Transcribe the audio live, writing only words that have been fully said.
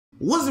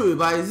What's up,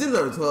 everybody? This is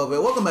Naruto 12,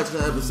 and welcome back to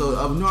another episode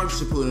of Naruto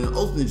Shippuden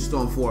Ultimate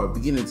Storm 4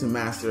 Beginning to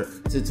Master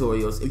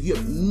Tutorials. If you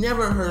have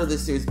never heard of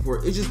this series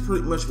before, it's just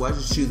pretty much where I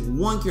just choose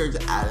one character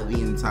out of the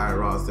entire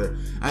roster.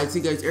 I tell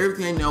you guys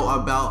everything I know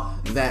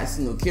about that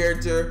single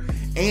character,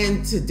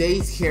 and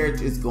today's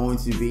character is going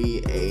to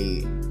be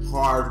a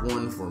hard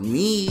one for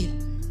me.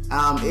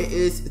 It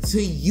is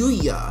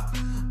Tayuya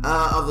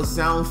of the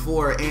Sound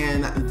 4,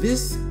 and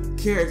this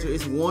character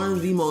is one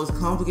of the most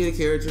complicated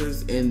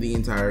characters in the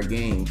entire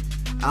game.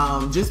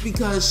 Just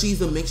because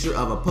she's a mixture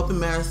of a puppet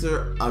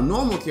master, a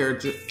normal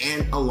character,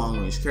 and a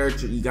long-range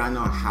character, you gotta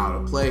know how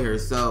to play her.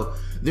 So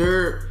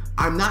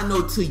I'm not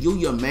no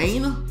Tayuya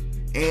main,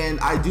 and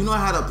I do know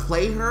how to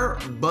play her,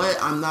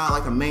 but I'm not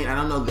like a main. I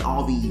don't know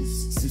all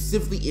these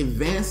specifically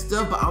advanced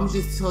stuff, but I'm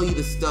just telling you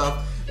the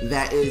stuff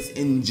that is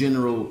in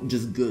general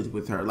just good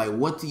with her, like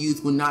what to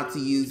use, what not to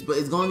use. But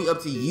it's going to be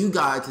up to you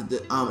guys to,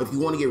 if you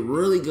want to get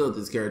really good with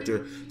this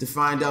character, to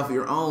find out for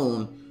your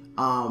own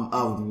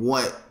of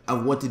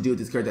what to do with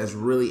this character that's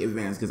really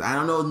advanced. Because I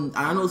don't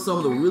know some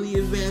of the really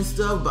advanced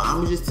stuff, but I'm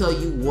gonna just tell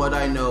you what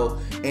I know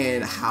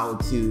and how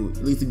to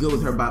at least to go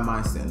with her by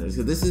my standards.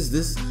 Because this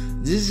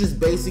is just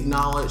basic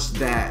knowledge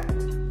that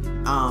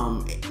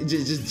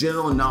just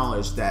general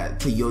knowledge that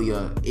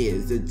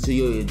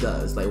Tayuya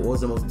does. Like,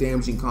 what's the most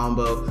damaging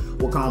combo,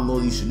 what combo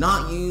you should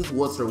not use,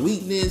 what's her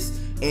weakness,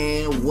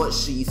 and what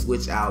should you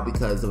switch out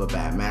because of a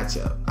bad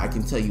matchup. I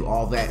can tell you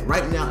all that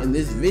right now in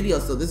this video.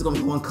 So this is gonna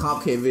be one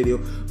complicated video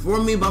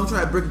for me, but I'm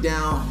trying to break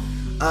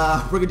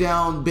it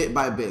down bit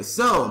by bit.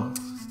 So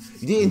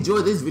if you did enjoy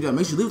this video,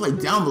 make sure you leave a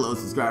like down below and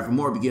subscribe for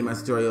more beginner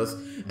master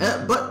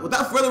tutorials. But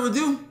without further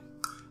ado,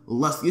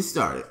 let's get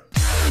started.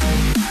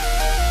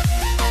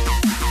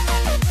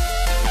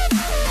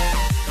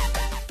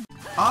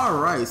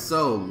 Alright,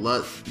 so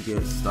let's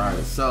get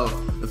started. So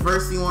the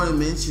first thing I want to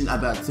mention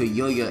about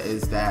Tayuya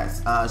is that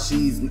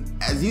she's,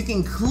 as you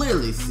can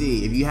clearly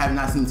see, if you have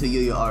not seen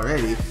Tayuya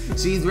already,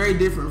 she's very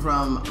different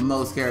from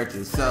most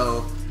characters.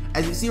 So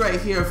as you see right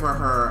here for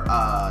her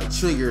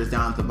triggers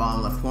down at the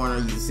bottom left corner,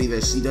 you can see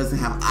that she doesn't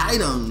have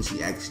items.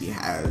 She actually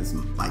has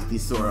like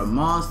these sort of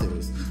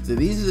monsters. So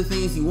these are the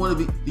things you want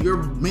to be, you're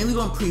mainly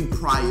going to be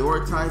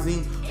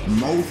prioritizing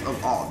most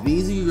of all.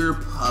 These are your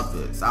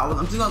puppets. I'm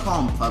just going to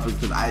call them puppets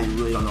because I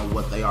really don't know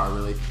what they are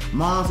really.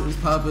 Monsters,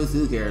 puppets,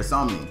 who cares?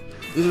 Summoning.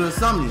 These are the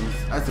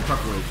summonings. That's the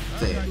proper way to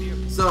say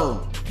it.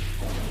 So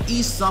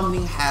each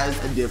summoning has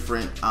a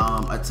different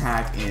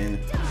attack and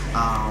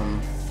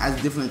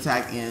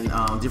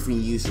different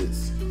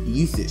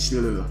usage.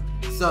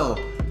 So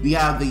we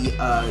have the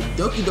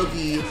Doki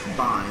Doki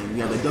Bind, we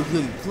have the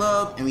Doki Doki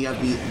Club, and we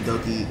have the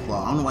Doki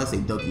Claw. I don't know why I say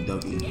Doki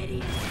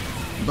Doki,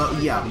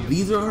 but yeah,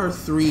 these are her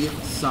three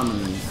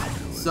summonings.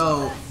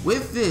 So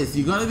with this,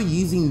 you're gonna be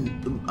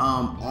using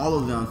all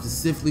of them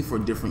specifically for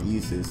different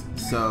uses.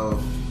 So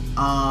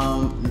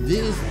I'm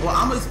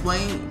gonna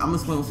explain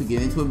once we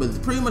get into it,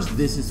 but pretty much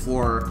this is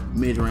for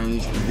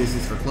mid-range, this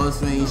is for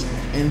close range,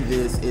 and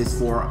this is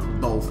for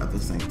both at the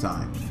same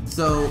time.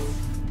 So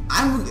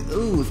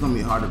it's gonna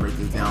be hard to break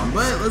this down,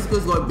 but let's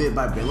just go bit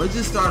by bit. Let's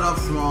just start off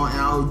small, and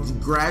I'll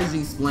gradually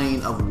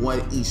explain of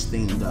what each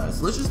thing does.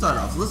 So let's just start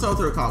off. So let's start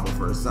with her combo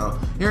first. So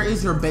here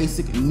is her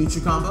basic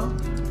neutral combo.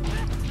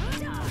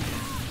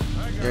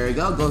 There you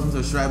go. Goes into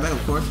a strike back,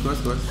 of course.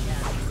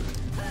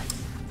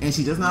 And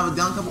she doesn't have a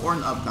down combo or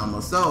an up combo.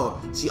 So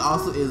she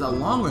also is a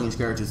long range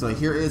character. So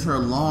here is her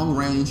long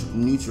range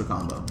neutral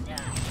combo.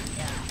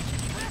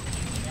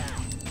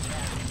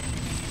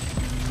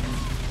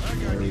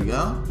 There you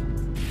go.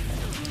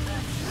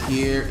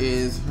 Here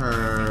is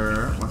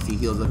her, once he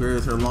heals up, here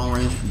is her long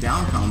range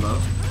down combo.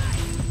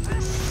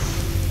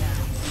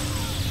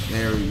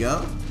 There we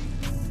go.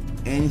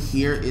 And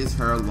here is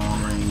her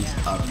long range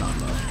up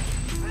combo.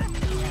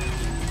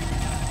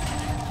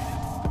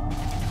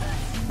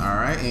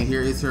 Alright, and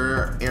here is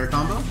her air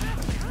combo.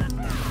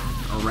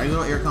 A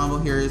regular air combo.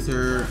 Here is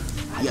her,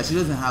 yeah, she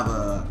doesn't have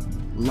a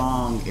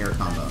long air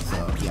combo,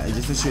 so yeah, it's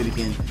just a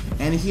shuriken.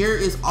 And here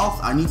is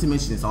also, I need to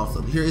mention this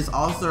also, here is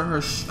also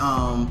her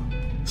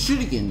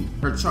shuriken,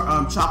 her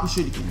chopper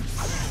shuriken.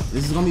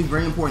 This is going to be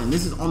very important.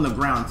 This is on the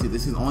ground too.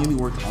 This can only be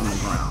worked on the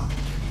ground,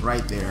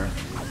 right there.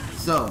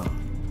 So,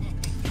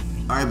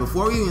 alright,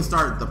 before we even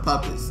start the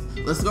puppets,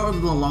 let's go over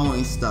the long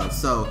range stuff.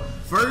 So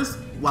first,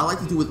 what I like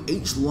to do with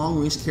each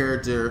long-range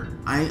character,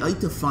 I like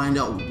to find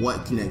out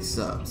what connects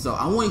up. So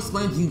I want to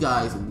explain to you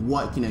guys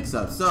what connects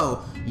up.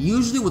 So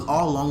usually with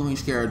all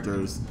long-range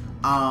characters,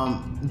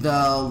 their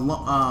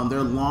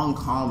long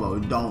combo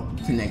don't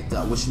connect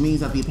up, which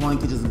means that the opponent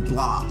can just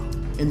block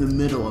in the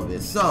middle of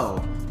it.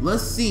 So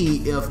let's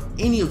see if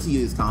any of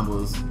Tayuya's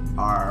combos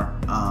are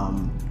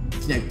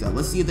connect up.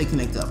 Let's see if they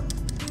connect up.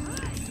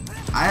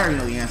 I already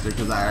know the answer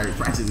because I already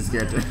practiced this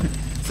character.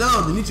 So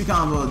the neutral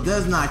combo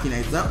does not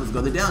connect up. Let's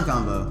go to the down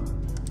combo.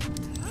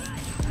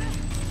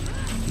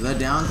 The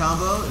down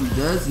combo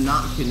does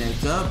not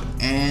connect up,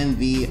 and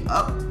the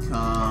up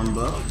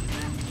combo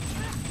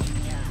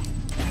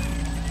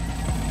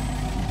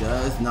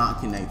does not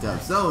connect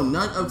up. So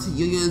none of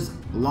Tayuya's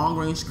long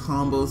range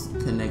combos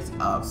connect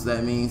up. So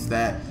that means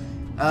that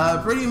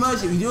pretty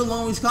much if you do a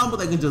long range combo,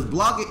 they can just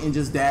block it and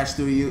just dash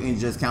through you and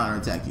just counter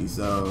attack you.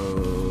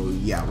 So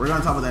yeah, we're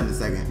gonna talk about that in a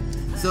second.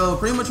 So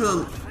pretty much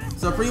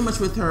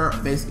with her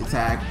basic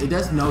attack, it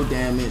does no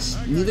damage.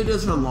 Neither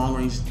does her long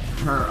range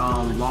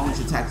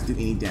attacks do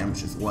any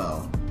damage as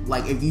well.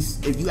 Like if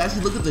you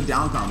actually look at the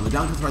down combo is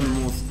probably the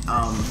most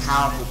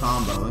powerful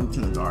combo. Let me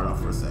turn the guard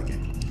off for a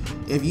second.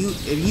 If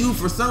you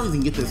for some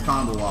reason get this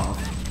combo off,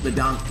 the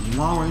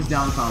long range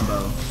down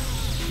combo,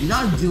 you're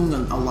not doing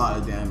a lot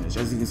of damage.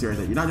 As you can see right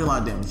there, you're not doing a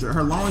lot of damage.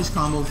 Her long range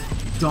combos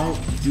don't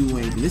do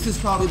anything. This is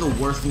probably the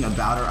worst thing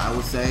about her, I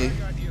would say,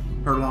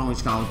 her long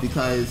range combos,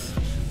 because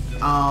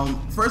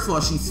first of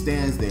all, she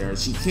stands there.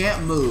 She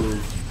can't move,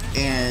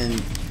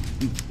 and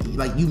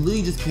you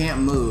literally just can't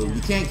move.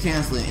 You can't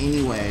cancel it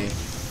anyway.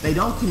 They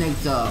don't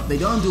connect up. They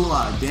don't do a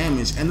lot of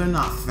damage, and they're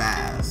not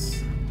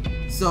fast.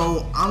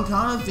 So I'm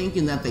kind of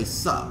thinking that they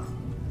suck.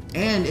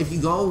 And if you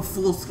go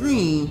full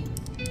screen,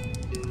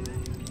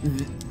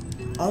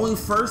 only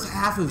first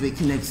half of it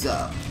connects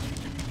up.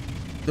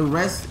 The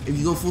rest, if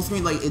you go full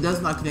screen, like, it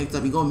does not connect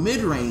up. You go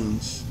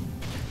mid-range.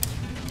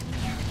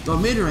 Go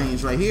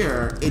mid-range right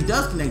here, it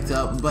does connect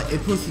up, but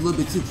it puts you a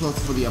little bit too close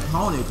for the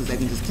opponent because they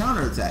can just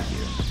counter-attack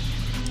you.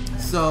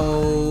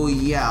 So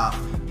yeah,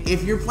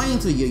 if you're playing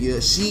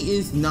Tayuya, she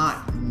is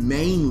not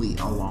mainly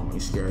a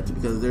long-range character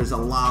because there's a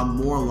lot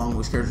more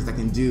long-range characters that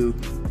can do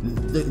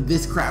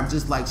this crap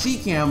just like she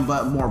can,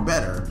 but more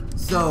better.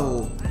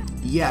 So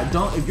yeah,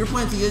 if you're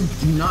playing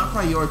Tayuya, do not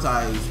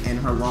prioritize in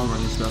her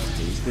long-range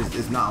specialties because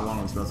it's not a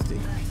long-range specialty.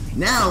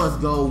 Now let's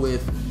go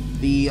with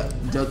the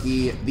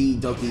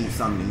Doki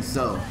summoning.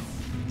 So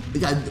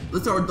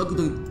let's start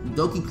with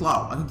Doki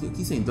Claw. I keep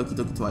saying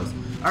Doki twice.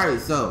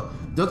 Alright, so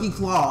Doki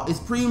Claw is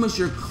pretty much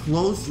your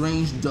close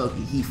range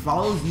Doki. He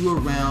follows you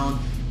around,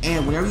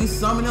 and whenever you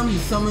summon him, he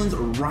summons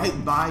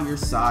right by your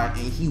side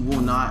and he will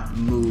not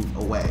move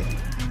away.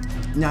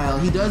 Now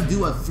he does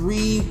do a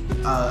three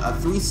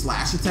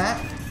slash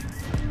attack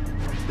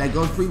that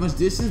goes pretty much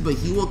distance, but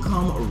he will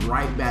come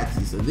right back to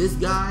you. So this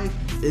guy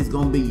is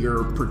gonna be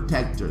your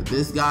protector.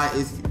 This guy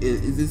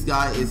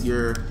is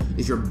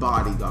your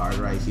bodyguard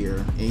right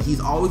here, and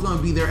he's always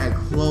gonna be there at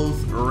close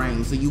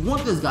range. So you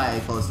want this guy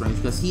at close range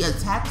because he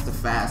attacks the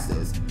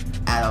fastest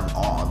out of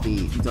all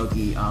the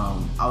Doki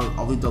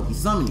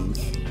summonings.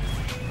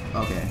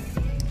 Okay,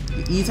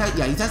 he attacks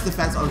the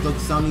fastest out of Doki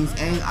summonings,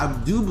 and I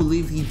do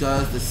believe he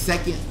does the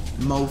second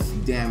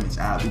most damage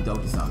out of the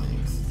Doki summonings.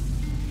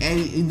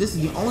 And this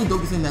is the only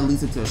Doki summoning that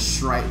leads into a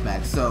strike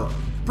back. So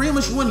pretty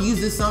much you want to use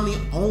this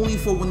summoning only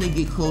for when they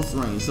get close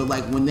range. So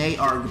like when they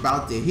are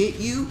about to hit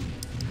you,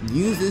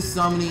 use this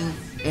summoning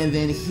and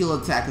then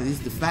he'll attack because he's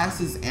the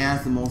fastest and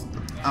has the most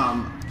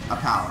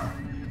power.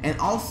 And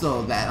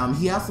also that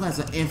he also has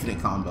an infinite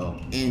combo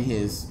in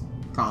his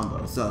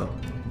combo. So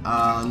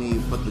let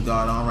me put the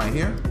guard on right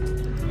here.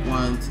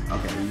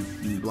 Okay,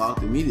 you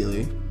blocked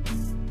immediately.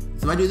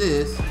 So if I do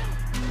this,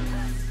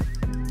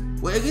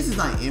 well, I guess it's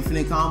not an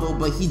infinite combo,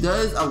 but he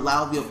does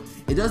allow the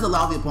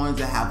opponent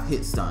to have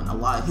hit stun, a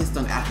lot of hit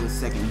stun after the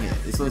second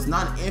hit. So it's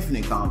not an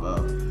infinite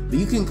combo, but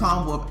you can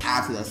combo up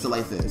after that. So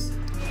like this.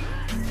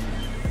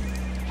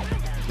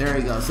 There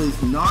you go. So if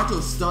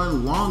Naruto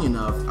stunned long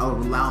enough, it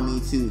will allow me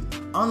to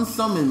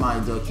unsummon my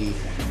Doki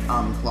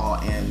Claw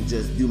and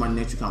just do my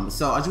next combo.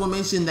 So I just want to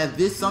mention that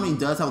this summoning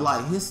does have a lot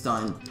of hit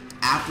stun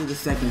after the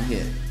second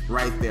hit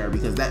right there,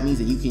 because that means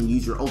that you can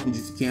use your ultimate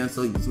jutsu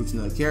cancel, you can switch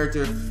another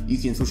character, you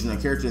can switch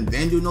another character and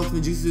then do an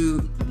ultimate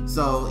jutsu.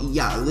 So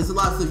yeah, there's a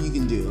lot of stuff you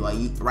can do. Like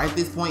right at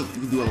this point,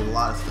 you can do a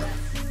lot of stuff.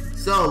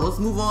 So let's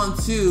move on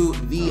to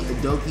the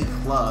Doki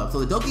Club. So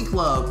the Doki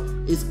Club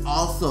is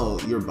also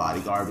your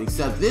bodyguard,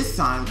 except this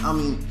time, I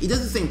mean, he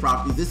does the same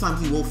properties. This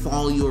time he will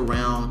follow you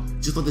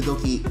around just like the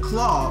Doki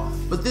Claw,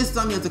 but this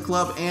time he has the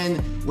club, and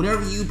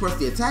whenever you press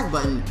the attack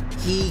button,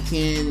 he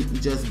can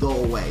just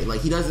go away.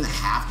 Like he doesn't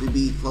have to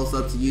be close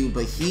up to you,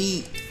 but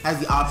he has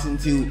the option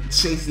to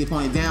chase the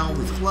opponent down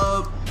with his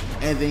club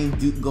and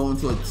then go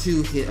into a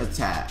 2-hit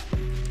attack.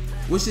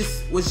 Which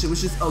is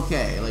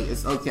okay. Like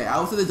it's okay. I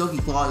would say the Doki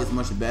Claw is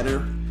much better,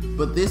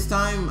 but this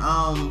time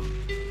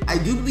I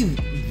do believe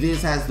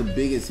this has the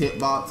biggest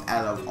hitbox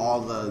out of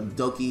all the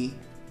Doki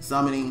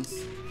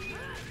summonings.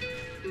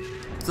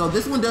 So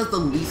this one does the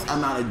least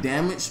amount of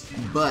damage,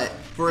 but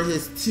for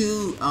his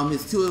two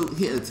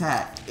hit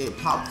attack, it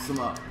pops him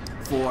up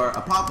for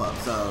a pop-up.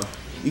 So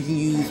you can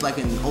use like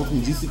an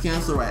ultimate jutsu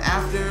cancel right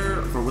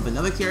after, with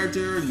another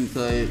character. You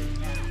could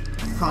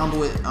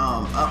combo it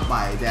up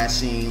by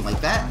dashing like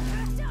that.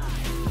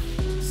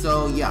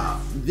 So yeah,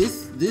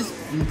 this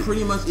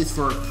pretty much is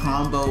for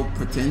combo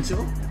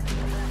potential.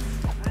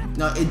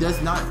 No, it does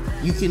not.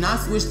 You cannot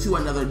switch to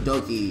another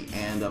Doki,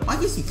 and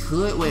I guess you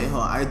could. Wait,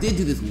 hold on. I did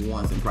do this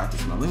once in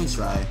practice mode. Let me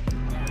try.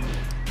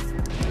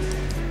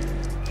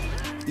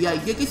 Yeah, I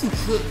guess you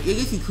could. I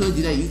guess you could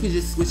do that. You could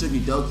just switch up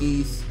your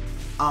Dokis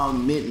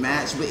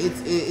mid-match, but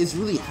it's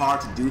really hard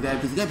to do that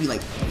because you gotta be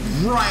like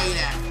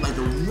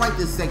right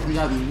this second. You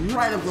gotta be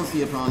right up close to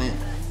the opponent,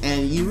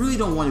 and you really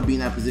don't want to be in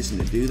that position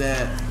to do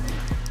that.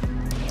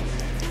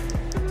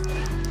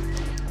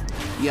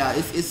 Yeah,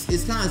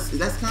 it's kind of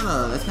that's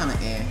kind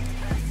of eh.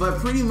 But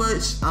pretty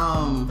much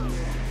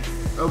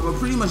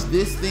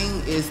this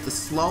thing is the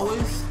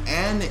slowest,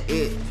 and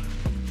it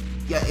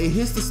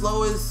hits the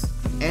slowest,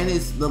 and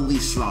it's the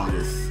least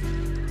strongest.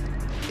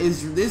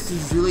 This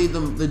is really the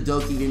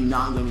Doki you're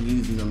not going to be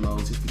using the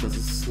most, just because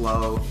it's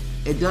slow.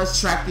 It does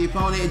track the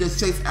opponent, it does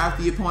chase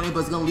after the opponent, but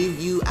it's going to leave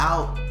you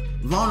out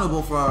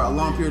vulnerable for a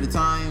long period of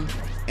time,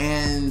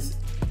 and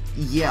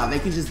yeah, they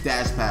can just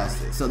dash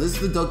past it. So this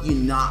is the Doki you're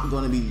not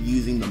going to be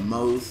using the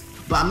most,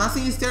 but I'm not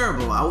saying it's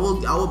terrible. I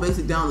will base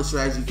it down the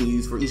strategy you can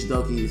use for each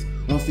Doki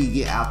once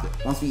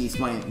we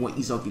explain what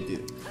each Doki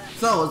do.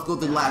 So let's go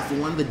to the last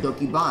one, the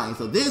Doki Bind.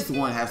 So this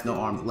one has no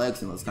arms,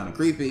 legs, and looks kind of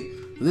creepy.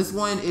 This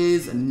one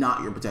is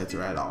not your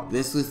protector at all.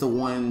 This is the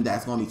one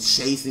that's going to be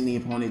chasing the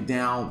opponent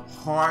down,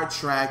 hard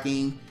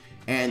tracking,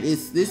 and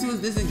this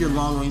is your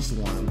long range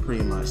one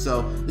pretty much.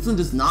 So this one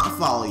does not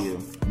follow you,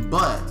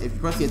 but if you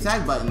press the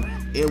attack button,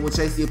 it will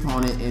chase the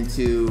opponent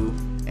into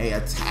a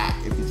attack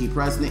if you keep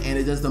pressing it, and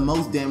it does the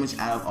most damage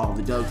out of all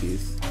the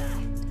Dokis.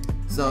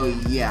 So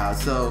yeah,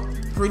 so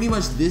pretty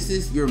much this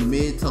is your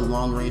mid to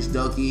long range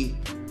Doki.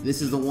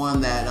 This is the one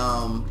that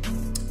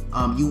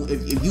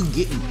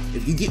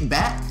if you get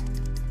back,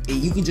 and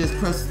you can just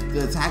press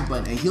the attack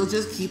button, and he'll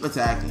just keep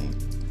attacking.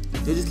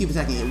 He'll just keep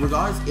attacking it,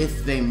 regardless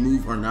if they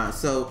move or not.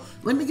 So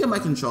let me get my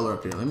controller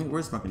up here.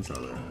 Where's my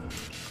controller?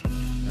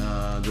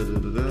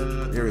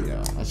 There we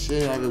go. I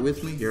should have it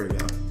with me. Here we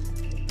go.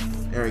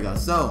 There we go.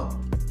 So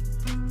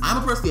I'm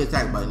gonna press the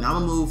attack button. I'm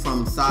gonna move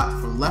from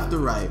left to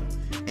right,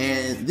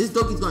 and this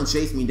Doki's gonna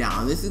chase me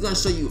down. This is gonna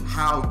show you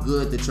how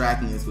good the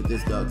tracking is with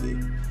this Doki.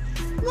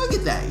 Look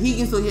at that. He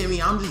can still hit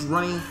me. I'm just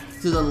running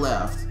to the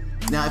left.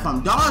 Now, if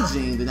I'm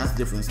dodging, then that's a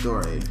different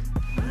story.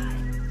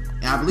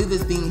 And I believe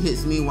this thing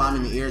hits me while I'm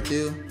in the air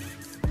too.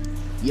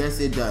 Yes,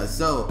 it does.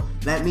 So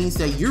that means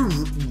that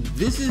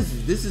this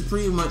is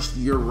pretty much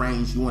your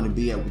range you want to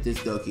be at with this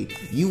Doki.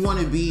 You want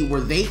to be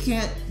where they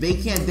can't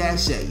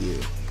dash at you,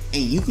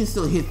 and you can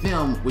still hit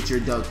them with your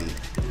Doki.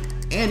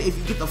 And if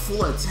you get the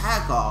full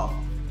attack off,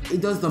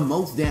 it does the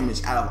most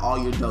damage out of all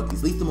your Dokis,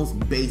 at least the most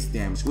base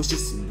damage, which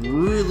is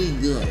really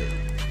good.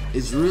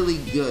 It's really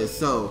good.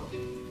 So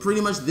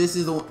pretty much this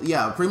is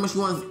pretty much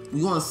you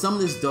want to summon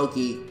this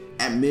Doki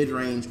at mid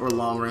range or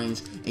long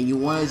range, and you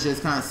want to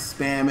just kind of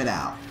spam it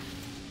out.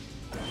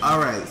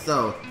 Alright,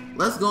 so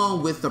let's go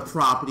on with the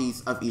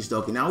properties of each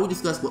Doki. Now we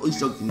discussed what each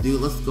Doki can do.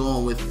 Let's go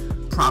on with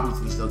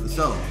properties of each Doki.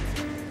 So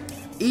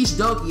each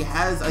Doki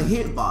has a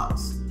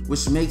hitbox,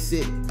 which makes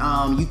it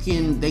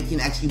they can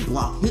actually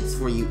block hits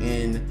for you,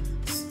 and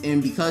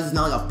because it's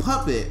not like a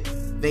puppet,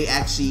 they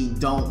actually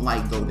don't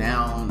like go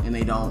down, and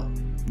they don't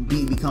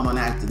become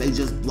inactive. They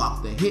just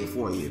block the hit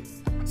for you.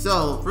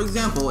 So for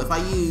example, if I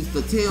use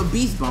the Tail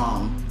Beast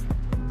Bomb,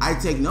 I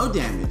take no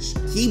damage.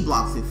 He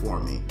blocks it for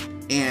me,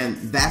 and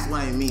that's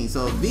what I mean.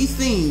 So these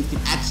things can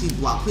actually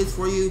block hits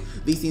for you.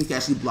 These things can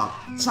actually block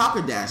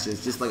chopper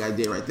dashes, just like I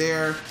did right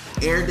there,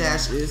 air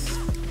dashes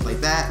like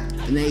that,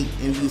 and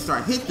if you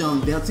start hit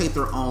them, they'll take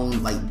their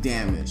own like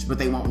damage, but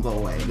they won't go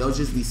away. They'll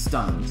just be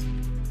stunned.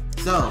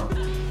 So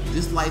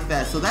just like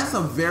that. So that's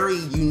a very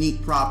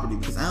unique property,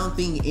 because I don't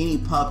think any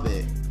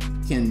puppet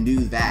can do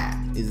that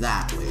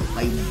exactly,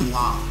 like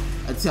block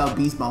a Tail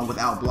Beast Bomb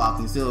without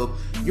blocking. So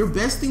your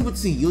best thing with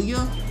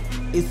Tayuya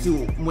is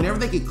to, whenever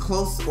they get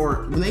close,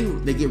 or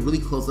when they get really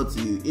close up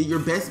to you, your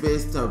best bet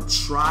is to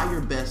try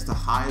your best to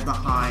hide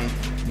behind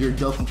your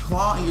Doki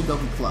Claw and your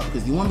Doki Club,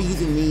 because you want to be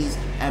using these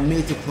at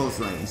mid to close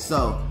range.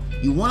 So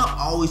you want to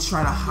always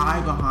try to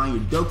hide behind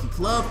your Doki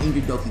Club and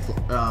your Doki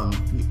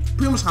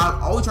pretty much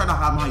always try to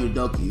hide behind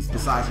your Dokis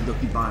besides your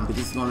Doki Bind,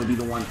 because it's going to be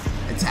the one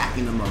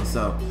attacking the most.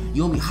 So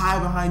you want to be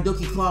hide behind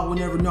Doki Claw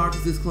whenever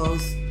Naruto is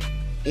close,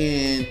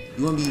 and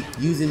you want to be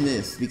using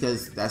this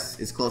because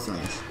it's close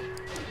range.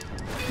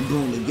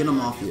 Boom, and get them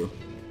off you.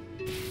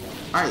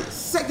 Alright,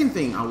 second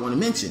thing I want to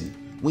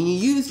mention, when you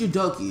use your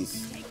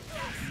Dokis,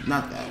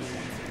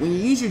 when you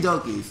use your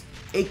Dokis,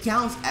 it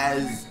counts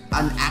as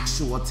an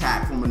actual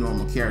attack from a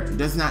normal character. It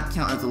does not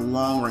count as a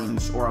long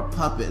range or a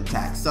puppet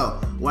attack.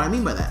 So what I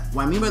mean by that?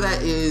 What I mean by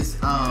that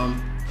is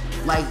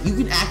like you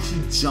can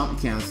actually jump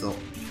cancel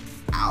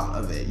out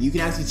of it. You can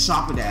actually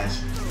chopper dash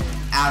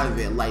out of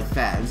it like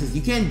that. Because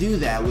you can't do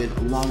that with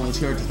long range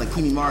characters like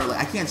Kimimaro. Like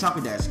I can't chopper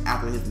dash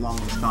after his long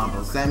range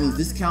combo. So that means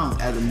this counts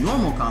as a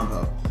normal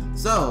combo.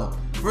 So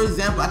for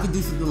example, I could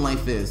do something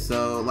like this.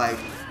 So like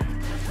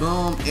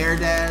boom, air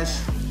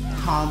dash,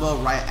 combo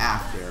right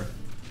after,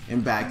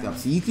 and back up.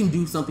 So you can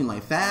do something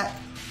like that,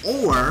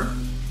 or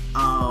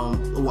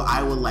what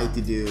I would like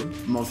to do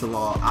most of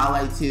all, I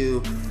like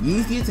to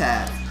use the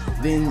attack,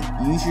 then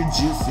use your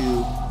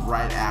jutsu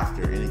right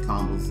after, and it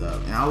combos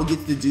up. And I will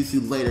get to the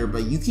jutsu later,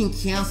 but you can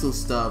cancel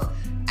stuff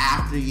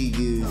after you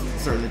use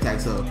certain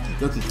attacks. So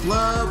Doki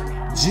Club,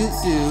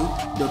 jutsu,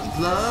 Doki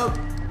Club.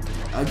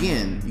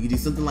 Again, you can do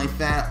something like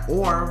that,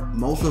 or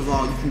most of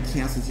all, you can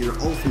cancel to your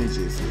ultimate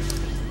jutsu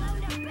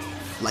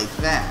like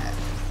that.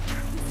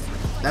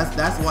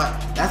 That's why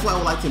I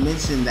would like to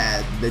mention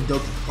that the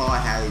Doki Claw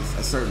has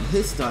a certain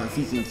hit stun,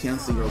 so you can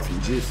cancel your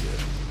ultimate jutsu.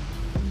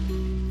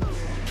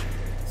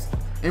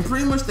 And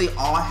pretty much they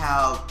all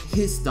have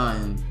hit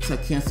stun to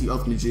cancel your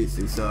ultimate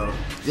jutsu. So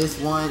this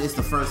one is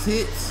the first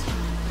hit,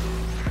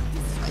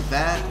 like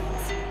that.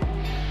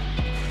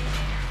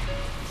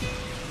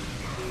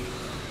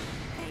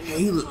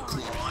 Hey, look,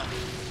 Claude.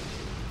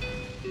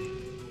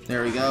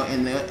 There we go.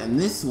 And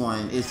this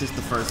one is just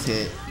the first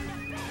hit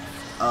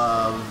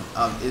of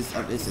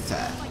its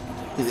attack,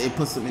 because it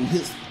puts them in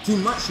too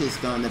much hit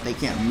stun that they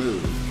can't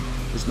move,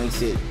 which makes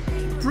it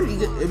pretty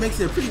good. It makes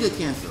it a pretty good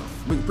cancel.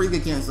 Pretty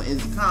good cancel.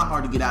 It's kind of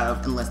hard to get out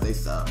of unless they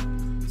sub.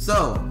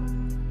 So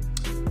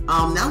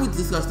now we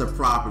discussed the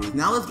properties.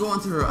 Now let's go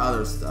into her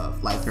other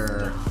stuff, like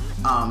her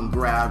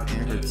grab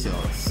and her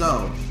tilt.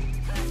 So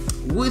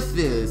with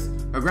this,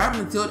 her grab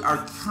and her tilt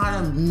are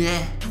kind of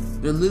meh.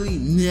 They're literally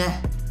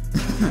meh.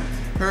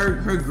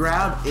 Her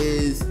grab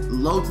is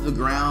low to the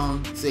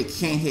ground, so it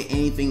can't hit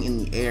anything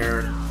in the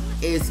air.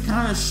 It's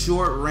kind of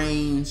short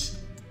range,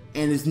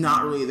 and it's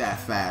not really that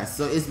fast.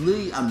 So it's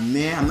literally a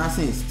meh. I'm not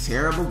saying it's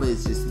terrible, but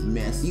it's just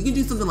meh. So you can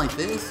do something like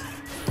this.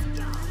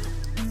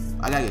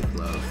 I gotta get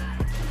close.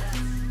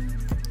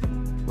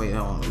 Wait,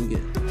 hold on. Let me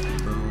get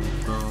boom,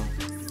 boom.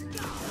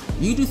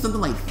 You can do something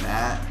like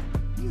that,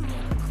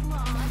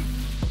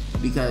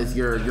 because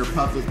your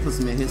puff puts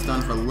them in hit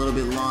stun for a little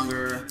bit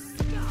longer.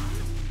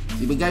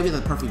 See, but gotta be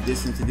the perfect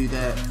distance to do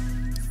that.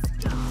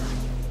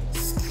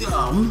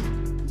 Scum.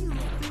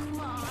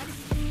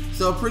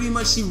 So pretty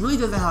much she really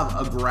doesn't have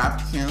a grab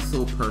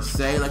cancel per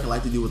se, like I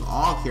like to do with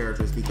all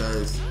characters,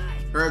 because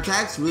her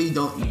attacks really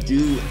don't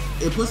do,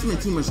 it puts them in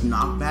too much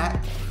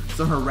knockback,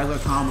 so her regular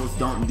combos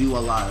don't do a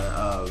lot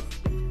of,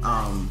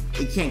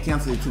 it can't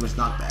cancel too much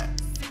knockback.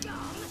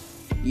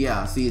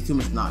 Yeah, see, it's too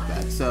much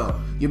knockback. So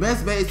your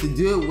best bet is to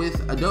do it with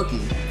a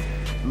Doki.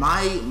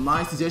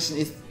 My suggestion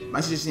is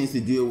to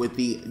do it with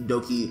the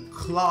Doki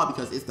Claw,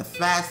 because it's the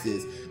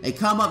fastest. They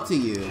come up to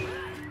you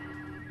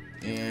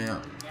and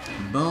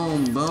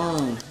boom,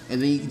 boom,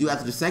 and then you can do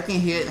after the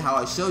second hit how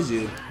I showed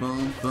you.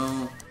 Boom,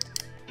 boom.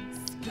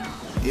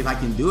 If I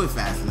can do it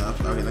fast enough.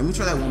 Okay, let me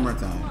try that one more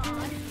time.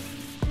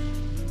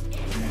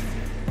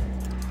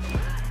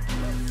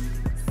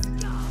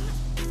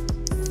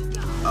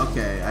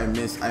 Okay, I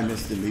missed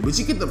the lead, but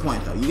you get the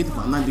point though. You get the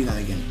point. I'm not doing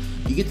that again.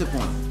 You get the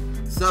point.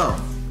 So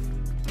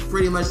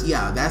pretty much,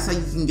 yeah, that's how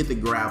you can get the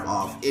grab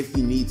off if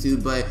you need to.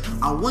 But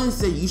I wouldn't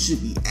say you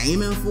should be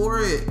aiming for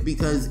it,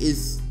 because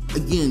it's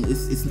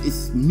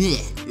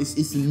meh.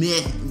 It's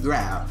meh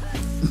grab.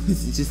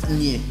 It's just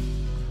meh.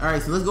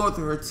 Alright, so let's go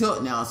through her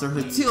tilt now. So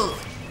her tilt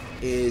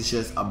is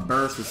just a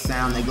burst of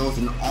sound that goes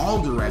in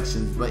all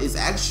directions, but it's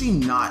actually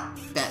not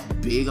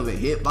that big of a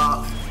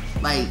hitbox.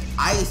 Like,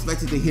 I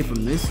expected to hit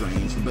from this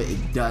range, but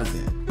it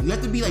doesn't. You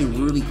have to be like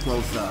really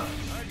close up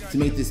to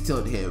make this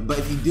tilt hit, but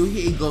if you do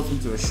hit, it goes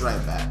into a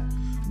strike back.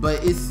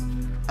 But it's,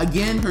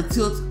 again, her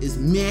tilt is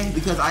meh,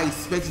 because I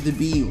expect it to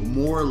be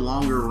more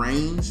longer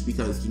range,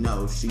 because, you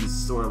know, she's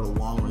sort of a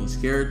long range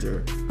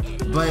character.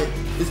 But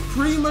there's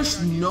pretty much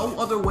no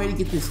other way to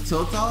get this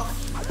tilt off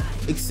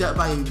except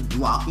by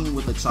blocking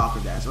with a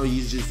chakra dash, or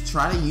you just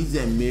try to use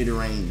that mid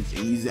range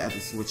and use it as a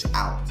switch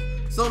out.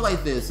 So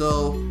like this,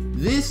 so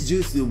this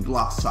jutsu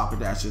blocks chakra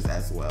dashes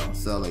as well.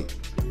 So like,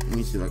 let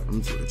me see if I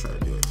try to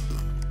do it.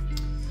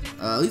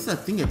 At least I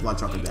think it blocks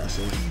chakra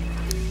dashes.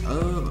 I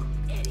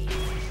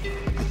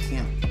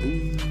can't.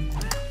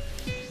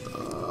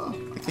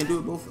 I can't do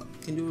it both.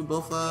 Can do it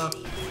both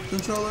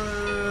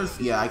controllers.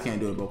 Yeah, I can't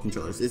do it both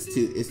controllers. It's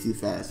too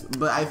fast.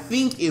 But I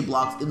think it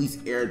blocks at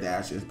least air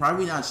dashes.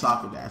 Probably not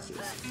chakra dashes.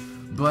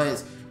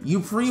 But you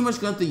pretty much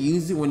got to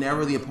use it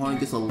whenever the opponent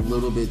gets a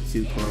little bit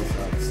too close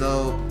up.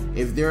 So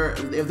if they're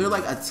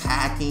like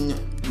attacking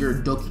your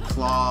Doki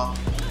Claw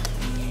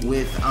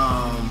with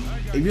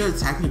if you're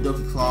attacking your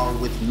Doki Claw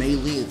with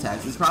melee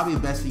attacks, it's probably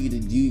best for you to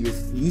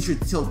use your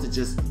tilt to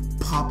just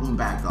pop them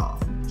back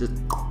off. Just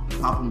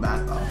pop them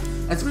back off.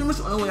 That's pretty much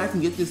the only way I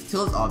can get this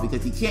tilt off,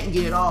 because you can't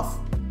get it off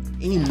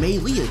any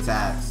melee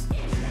attacks.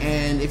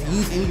 And if you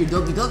use any of your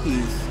Doki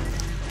Dokis,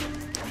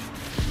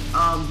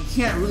 you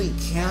can't really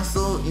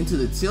cancel into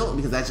the tilt,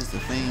 because that's just the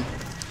thing.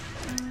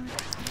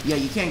 Yeah,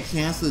 you can't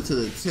cancel it to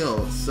the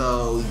tilt.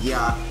 So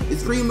yeah,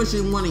 it's pretty much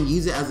you want to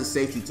use it as a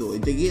safety tool.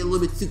 If they get a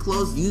little bit too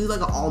close, use it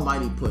like an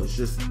almighty push.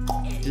 Just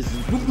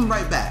boop them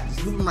right back. Just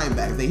boop them right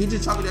back. If they hit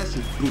your chakra dash,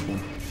 just boop them.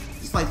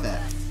 Just like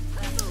that.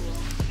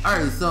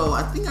 Alright, so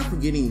I think I'm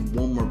forgetting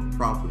one more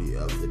property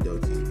of the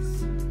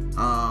Dokis.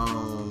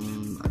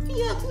 I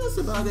think that's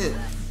about it.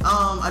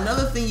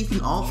 Another thing you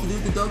can also do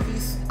with the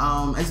Dokis,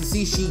 as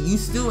you see, you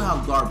still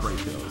have guard break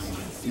pills,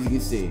 as you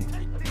can see.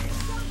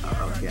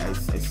 Okay, I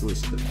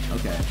switched them.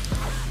 Okay.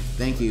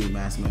 Thank you,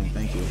 Massman.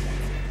 Thank you.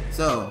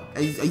 So,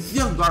 you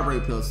still have guard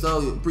break pills.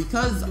 So,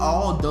 because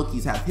all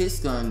Dokis have hit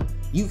stun,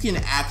 you can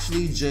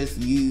actually just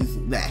use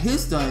that hit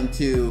stun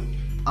to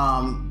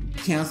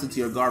cancel to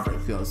your guard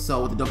break pills.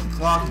 So, with the Doki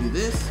Claw, you can do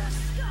this.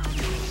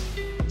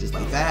 Just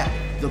like that.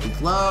 Doki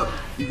Club,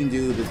 you can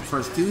do the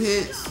first 2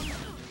 hits.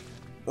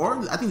 Or,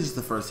 I think just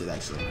the first hit,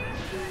 actually.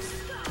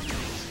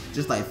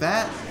 Just like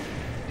that.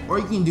 Or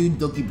you can do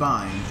Doki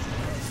Bind.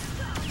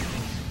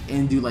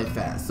 and do light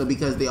fast. So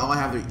because they all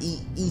have their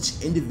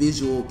each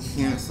individual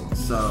cancel.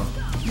 So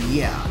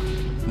yeah,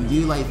 you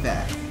do light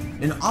fast.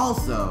 And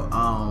also,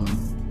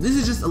 this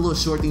is just a little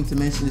short thing to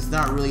mention. It's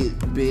not really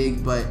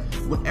big, but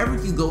whenever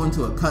you go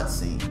into a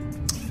cutscene,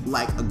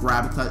 like a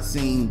grab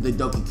cutscene, the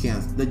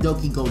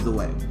Doki goes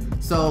away.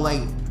 So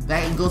like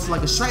that goes for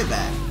like a strike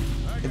back.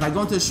 If I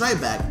go into a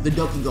strike back, the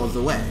Doki goes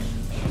away.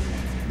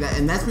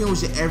 And that's pretty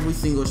much every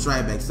single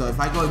strike back. So if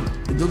I go,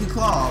 the Doki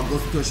Claw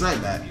goes to a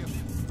strike back,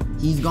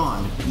 he's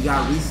gone. You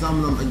gotta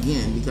resummon him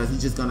again because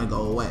he's just gonna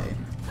go away.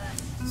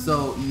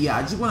 So yeah,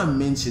 I just want to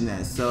mention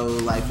that. So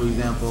like for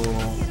example,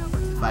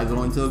 if I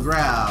go into a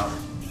grab,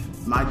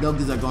 my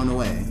Dokis are going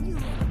away.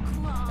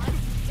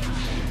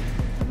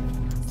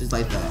 Just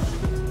like that.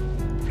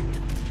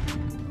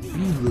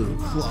 You little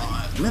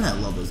claw. Man, I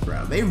love this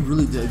grab. They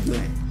really did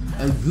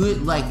a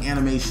good like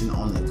animation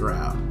on the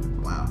grab.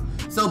 Wow.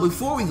 So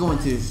before we go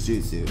into his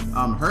jutsu,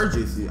 her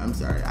jutsu, I'm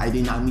sorry, I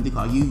did not mean to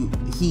call you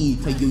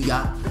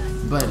Tayuya,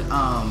 but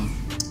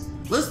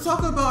let's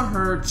talk about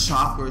her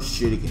chakra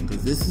shuriken,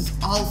 because this is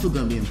also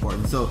going to be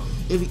important. So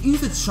if you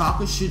use a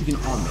chakra shuriken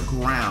on the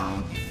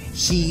ground,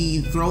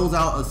 she throws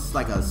out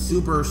a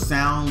super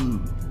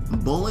sound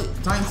bullet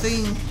type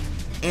thing,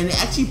 and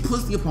it actually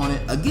puts the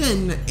opponent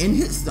again in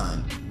hit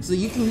stun. So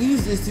you can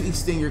use this to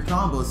extend your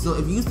combo. So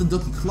if you use the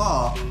Doki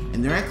Claw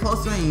and they're at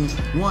close range,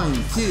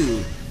 1,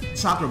 2,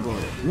 chakra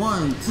bullet,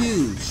 1,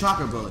 2,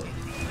 chakra bullet,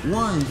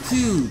 1,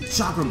 2,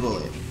 chakra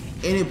bullet,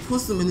 and it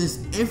puts them in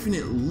this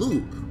infinite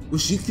loop,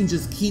 which you can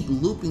just keep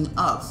looping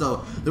up.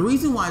 So the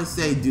reason why I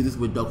say do this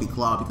with Doki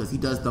Claw, because he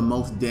does the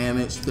most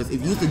damage, because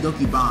if you use the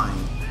Doki Bind,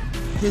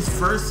 his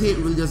first hit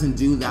really doesn't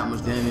do that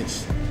much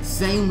damage.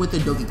 Same with the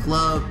Doki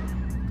Club,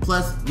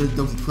 plus the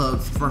Doki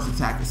Club's first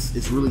attack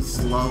is really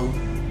slow.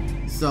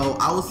 So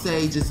I would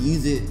say just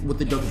use it with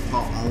the Doki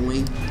Claw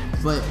only.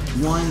 But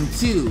 1,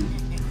 2,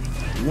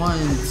 1,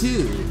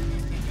 2.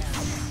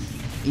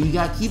 And you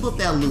gotta keep up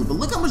that loop. But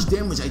look how much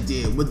damage I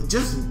did with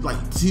just like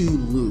 2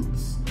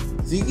 loops.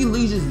 So you can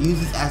literally just use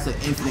this as an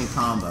infinite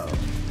combo.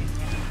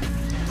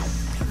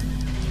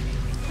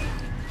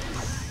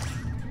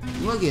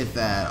 Look at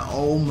that.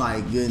 Oh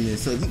my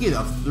goodness. So if you get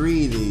off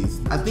 3 of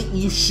these, I think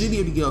you should be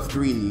able to get off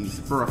 3 of these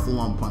for a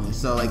full-on punish.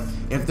 So like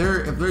if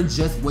they're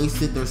just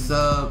wasted their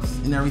subs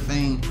and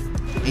everything,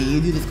 and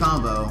you do this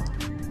combo.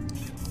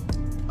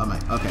 Oh my,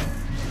 okay.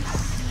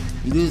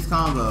 You do this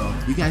combo,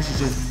 you can actually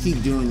just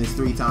keep doing this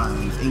 3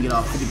 times and get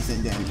off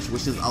 50% damage,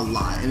 which is a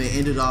lot. And it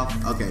ended off,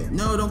 okay,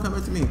 no, don't come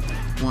back to me.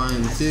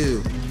 1,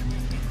 2,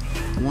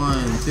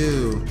 1,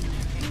 2.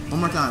 One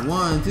more time,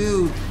 1,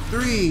 2,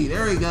 3,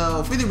 there we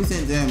go,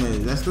 50%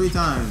 damage, that's 3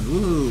 times,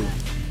 woohoo.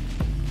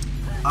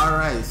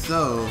 Alright,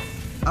 so,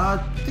 I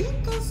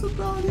think that's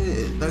about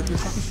it. The chakra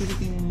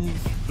shuriken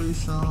is pretty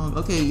strong.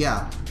 Okay,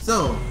 yeah,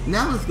 so,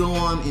 now let's go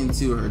on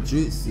into her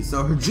jutsu.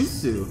 So her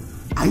jutsu,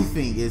 I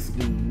think, is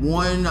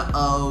one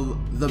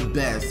of the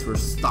best for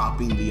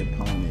stopping the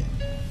opponent.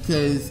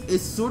 Because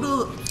it's sort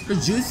of, her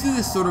jutsu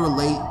is sort of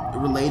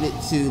related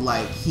to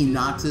like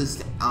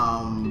Hinata's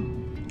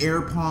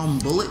air palm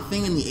bullet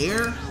thing in the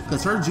air,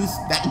 because her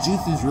that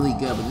jutsu is really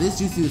good, but this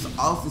jutsu is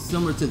also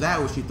similar to that,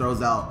 where she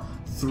throws out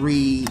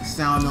 3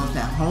 sound notes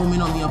that home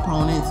in on the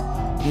opponents,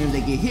 and if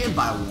they get hit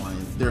by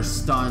one, they're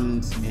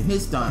stunned and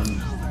hit stunned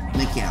and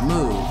they can't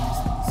move.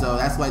 So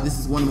that's why this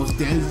is one of the most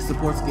dangerous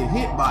supports to get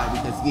hit by,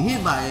 because if you get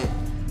hit by it,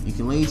 you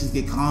can literally just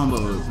get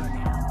combos,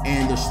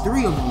 and there's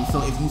 3 of them,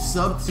 so if you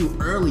sub too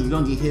early, you're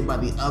gonna get hit by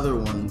the other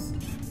ones.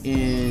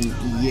 And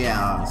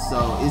yeah,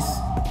 so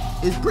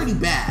it's pretty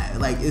bad.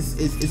 Like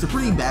it's a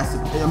pretty bad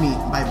support. I mean,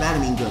 by bad I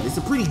mean good. It's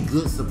a pretty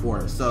good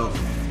support. So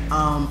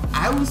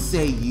I would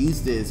say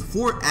use this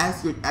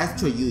as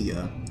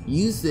Tayuya.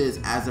 Use this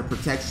as a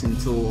protection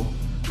tool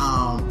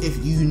if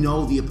you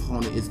know the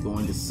opponent is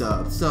going to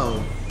sub.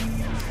 So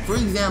for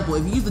example,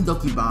 if you use the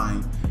Doki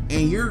Bind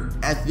and you're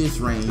at this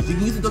range, you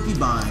can use the Doki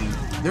Bind.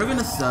 They're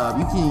gonna sub.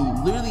 You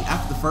can literally,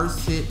 after the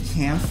first hit,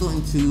 cancel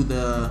into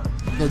the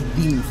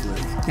beam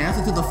flips,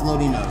 cancel to the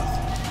floating notes,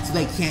 so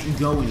they can't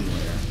go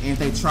anywhere. And if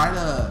they try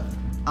to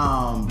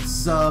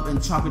sub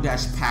and chakra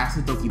dash past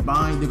the Doki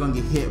Bind, they're gonna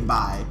get hit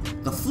by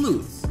the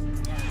flutes.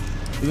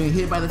 They're gonna get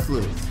hit by the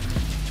flutes.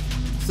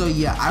 So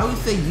yeah, I would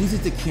say use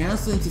it to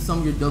cancel into some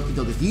of your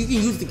Dokis. You can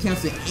use it to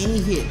cancel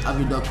any hit of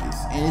your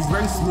Dokis, and it's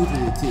very smooth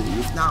with it too.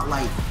 It's not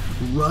like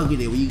rugged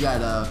where you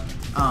gotta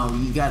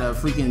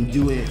freaking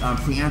do it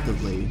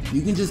preemptively.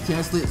 You can just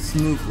cancel it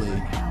smoothly.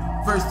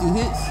 First 2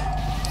 hits,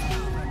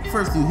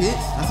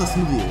 that's how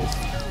smooth it is.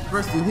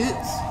 First 2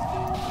 hits.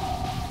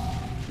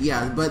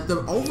 Yeah, but the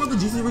overall the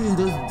jutsu really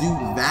doesn't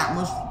do that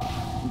much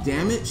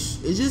damage.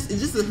 It's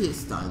just a hit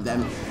stun that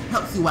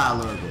helps you out a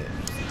little bit.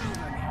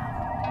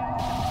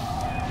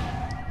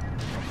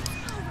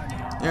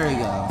 There we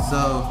go.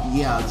 So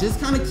yeah, just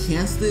kind of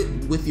cancel it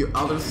with your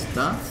other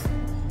stuff,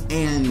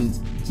 and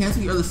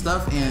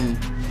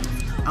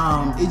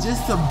It's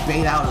just to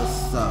bait out a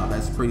sub.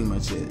 That's pretty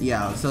much it.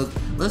 Yeah, so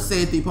let's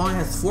say if the opponent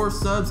has 4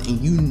 subs and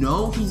you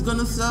know he's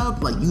gonna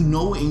sub, like you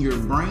know it in your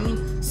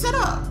brain, set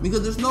up.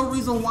 Because there's no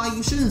reason why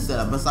you shouldn't set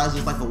up besides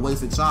just like a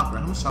wasted chopper.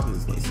 How much chopper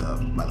does this waste up,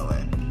 by the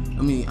way?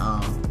 Let me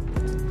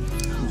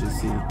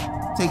just see.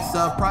 Takes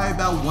up probably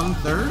about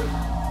 1/3.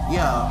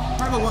 Yeah,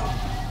 probably about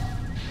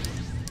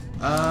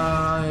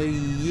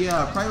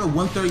yeah, probably about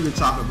 1/3 of your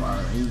chopper bar.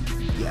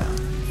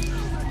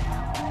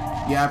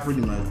 Yeah,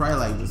 pretty much. Probably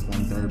like just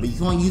 1/3. But you're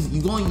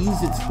gonna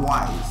use it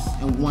twice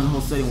in one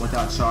whole setting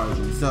without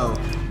charging. So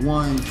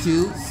 1,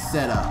 2,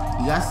 set up.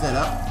 You got set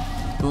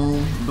up.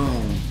 Boom,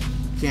 boom.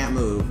 Can't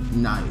move.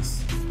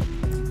 Nice.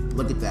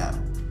 Look at that.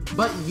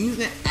 But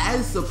using it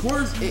as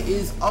support, it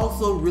is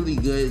also really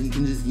good. You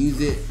can just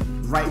use it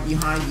right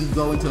behind you,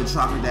 go into a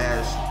chopper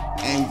dash,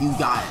 and you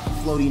got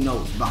floating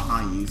notes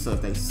behind you. So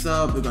if they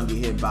sub, they're gonna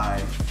get hit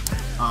by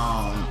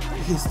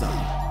hit stun.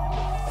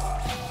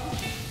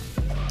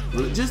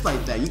 Just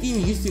like that. You can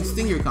even use the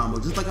extinguer combo,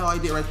 just like how I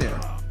did right there.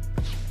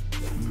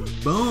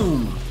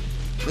 Boom!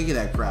 Look at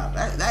that crap.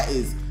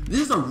 This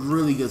is a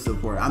really good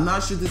support. I'm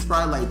not sure this is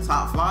probably like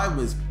top 5,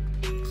 but it's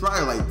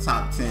probably like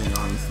top 10,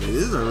 honestly.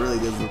 This is a really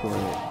good support.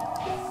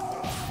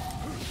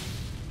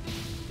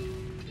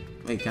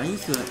 Wait, can I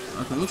use the?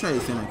 Okay, let me try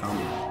to send my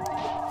combo.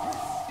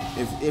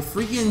 If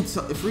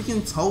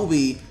freaking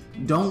Toby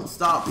don't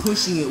stop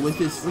pushing it with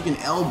his freaking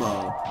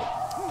elbow.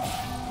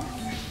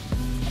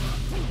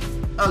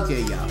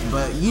 Okay, yeah,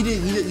 but you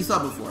saw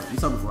before. You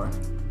saw before.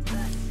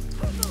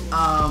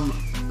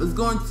 Let's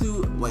go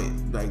into wait.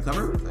 Did I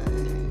cover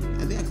everything?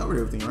 I think I covered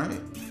everything, right?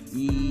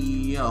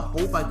 Yeah,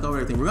 hope I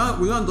covered everything. We're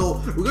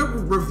gonna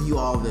review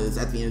all this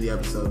at the end of the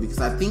episode because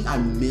I think I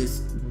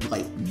missed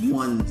like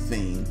one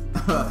thing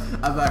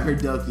about her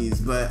Dokis,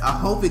 but I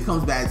hope it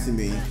comes back to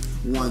me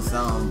once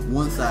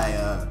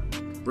I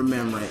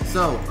remember it.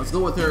 So let's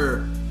go with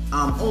her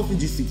ultimate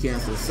jutsu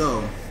cancel.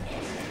 So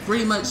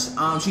pretty much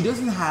she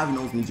doesn't have an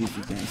ultimate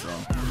jutsu cancel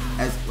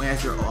as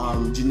her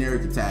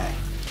generic attack.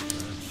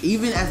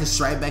 Even as a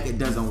strike back, it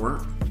doesn't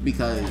work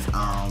because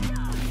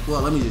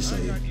well, let me just show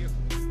you.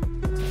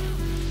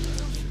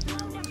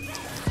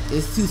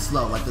 It's too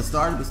slow. Like the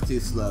startup is too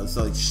slow,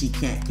 so she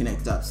can't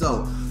connect up.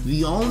 So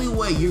the only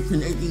way you're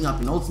connecting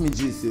up an ultimate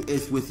jutsu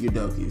is with your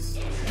Dokis.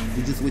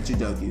 You're just with your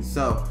Dokis.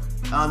 So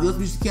the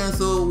ultimate jutsu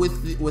cancel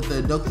with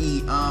the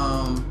Doki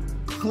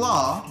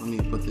claw. Let me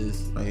put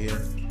this right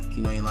here.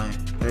 You know you ain't lying.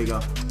 There you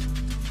go.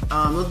 The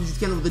ultimate jutsu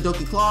cancel with the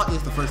Doki claw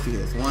is the first 2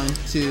 hits. 1,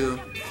 2,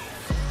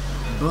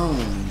 boom,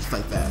 just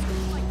like that.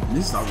 And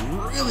this is a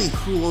really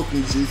cool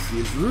ultimate jutsu.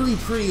 It's really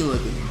pretty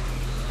looking.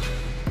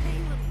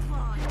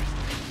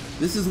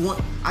 This is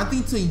one, I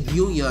think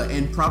Tayuya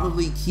and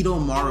probably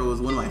Kidomaru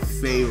is one of my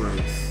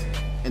favorites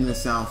in the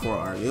Sound 4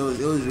 arc. It was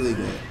really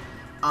good.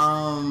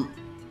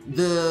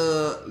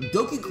 The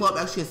Doki Club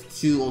actually has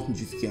 2 ultimate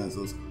jutsu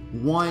cancels.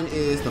 One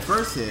is the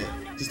first hit,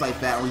 just like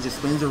that, where he just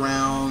spins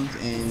around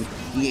and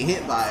you get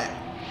hit by it,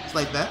 just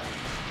like that.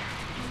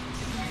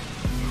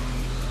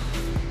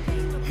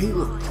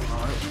 Halo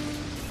card.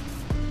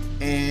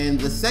 And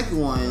the second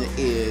one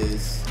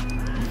is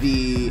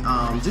the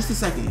just the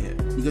second hit,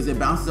 because it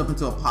bounces up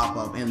into a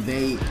pop-up and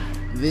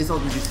this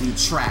ultimate jutsu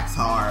tracks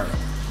hard.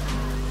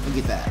 Look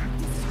at that.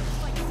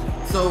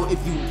 So if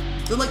you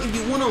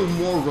want a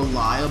more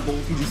reliable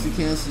jutsu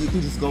cancel, you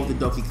can just go with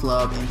the Doki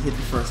Club and hit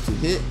the first 2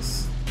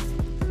 hits.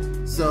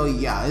 So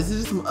yeah, this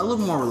is just a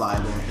little more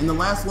reliable. And the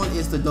last one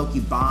is the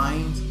Doki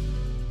Bind.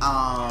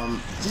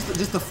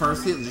 Just the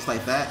first hit, just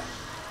like that.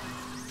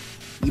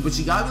 But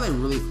you gotta be like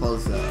really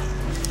close up.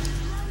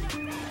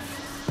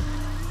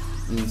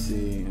 Let me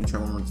see. Let me try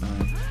one more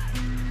time.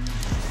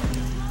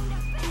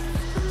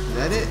 Is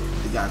that it?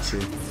 I got you.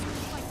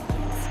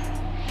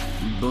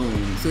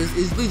 Boom. So it's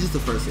really just the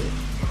first hit.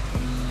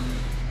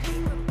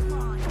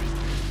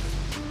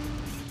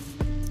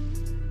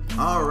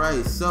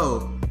 Alright,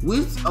 so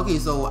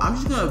so I'm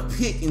just gonna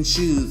pick and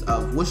choose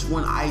of which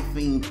one I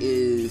think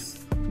is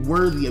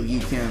worthy of you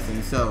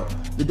canceling. So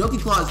the Doki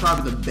Claw is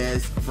probably the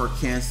best for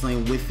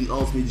canceling with the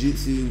ultimate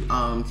jutsu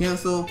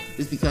cancel,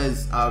 just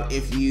because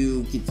if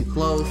you get too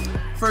close,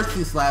 first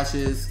 2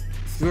 slashes,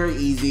 it's very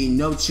easy,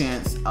 no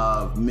chance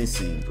of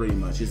missing. Pretty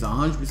much, it's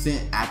 100%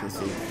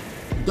 accuracy.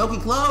 Doki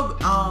Club,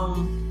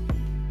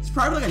 it's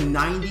probably like a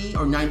 90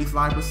 or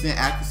 95%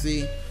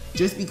 accuracy,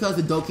 just because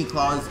the Doki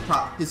Claw is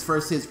his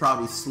first hit's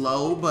probably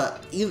slow,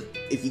 but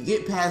if you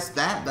get past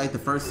that, like the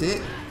first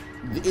hit,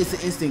 it's an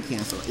instant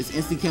cancel. It's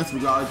instant cancel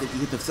regardless if you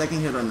hit the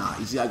second hit or not.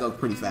 You just gotta go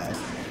pretty fast.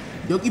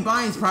 Doki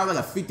Bind is probably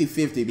like a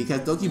 50-50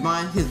 because Doki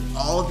Bind,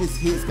 all of his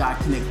hits got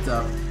connected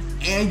up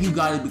and you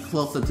gotta be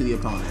close up to the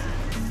opponent.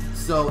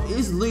 So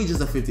it's literally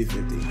just a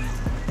 50-50.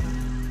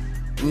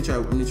 Let me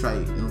try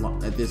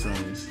at this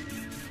range.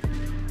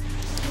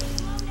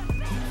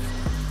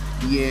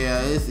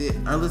 Yeah,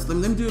 let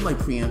me do it like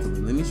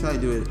preemptively. Let me try to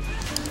do it.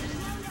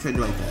 Try to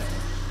do it like that.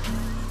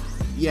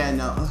 Yeah,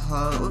 no.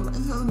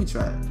 Let me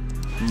try it.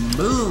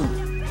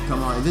 Boom!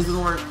 Come on, it doesn't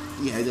work.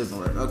 Yeah, it doesn't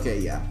work. Okay,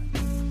 yeah.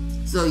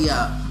 So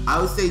yeah, I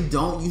would say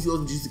don't use your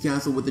jutsu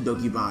cancel with the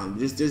Doki Bind,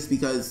 just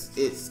because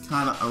it's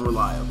kind of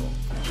unreliable.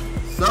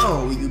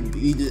 So we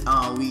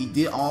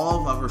did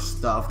all of her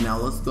stuff. Now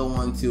let's go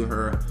on to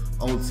her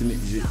ultimate,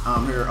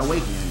 her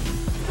awakening.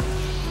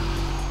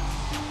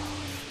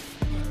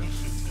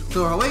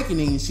 So her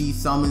awakening, she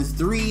summons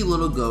 3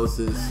 little ghosts,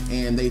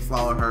 and they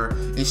follow her,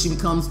 and she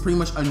becomes pretty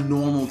much a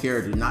normal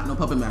character, not no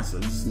puppet master,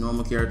 just a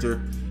normal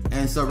character.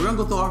 And so we're gonna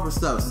go through all of her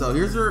stuff. So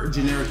here's her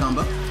generic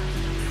combo.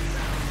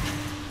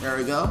 There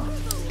we go.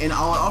 And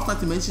I would also like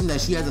to mention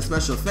that she has a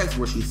special effect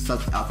where she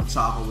sucks out the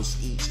chocolate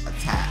with each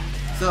attack.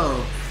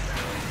 So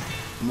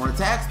the more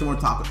attacks, the more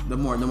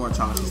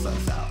chocolate she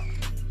sucks out.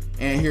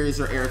 And here's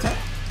her air attack.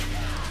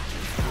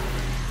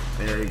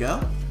 There you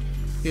go.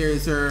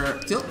 Here's her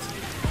tilt.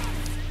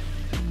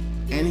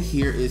 And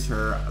here is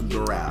her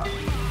grab.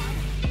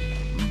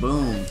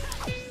 Boom.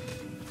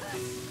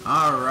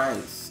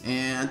 Alright.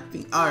 And I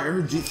think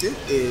her jutsu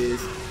is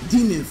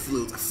Demon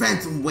Flute,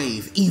 Phantom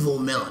Wave, Evil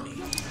Melody.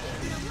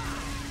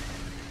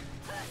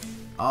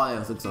 Oh, yeah,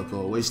 this looks so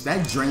cool. Which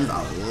that drains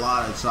a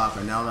lot of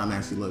chakra now that I'm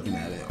actually looking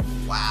at it.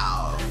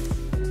 Wow.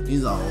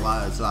 These are a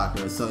lot of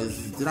chakra. So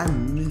did I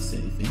miss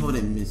anything? Hope I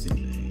didn't miss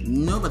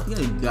anything. No, but I think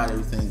I got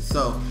everything.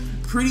 So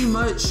pretty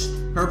much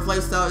her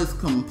playstyle is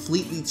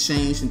completely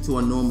changed into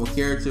a normal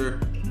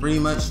character. Pretty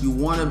much you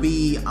want to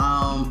be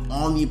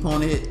on the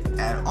opponent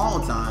at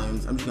all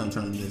times. I'm just gonna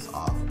turn this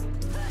off.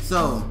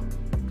 So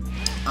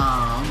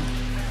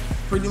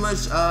pretty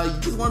much you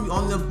just want to be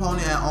on the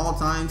opponent at all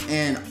times.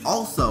 And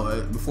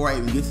also, before I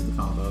even get to the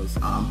combos,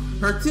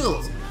 her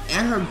tilt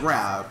and her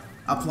grab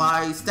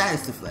apply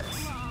status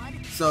deflects.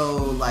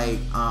 So like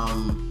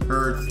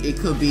it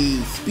could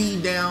be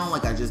speed down,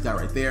 like I just got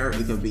right there.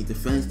 It could be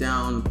defense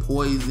down,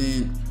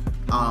 poison.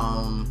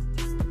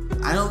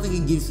 I don't think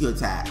it gives you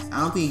attacks. I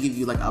don't think it gives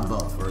you like a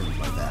buff or anything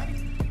like that.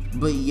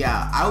 But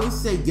yeah, I would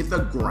say get the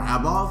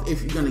grab off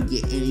if you're gonna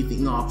get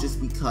anything off, just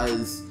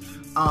because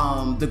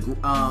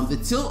the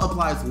tilt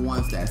applies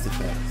 1 status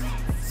effect.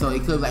 So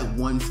it could like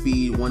 1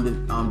 speed,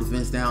 1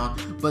 defense down,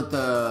 but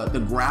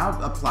the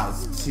grab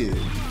applies 2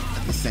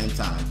 at the same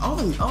time.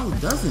 Oh,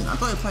 it doesn't. I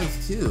thought it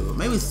applies 2.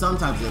 Maybe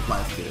sometimes it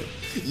applies 2.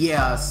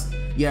 Yes.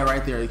 Yeah,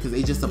 right there, because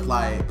they just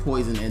apply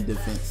poison and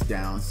defense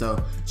down. So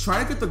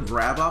try to get the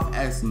grab off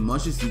as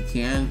much as you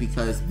can,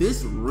 because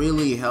this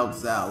really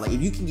helps out. Like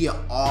if you can get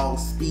all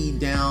speed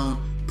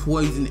down,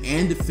 poison,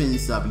 and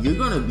defense up, you're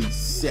gonna be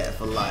set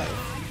for life.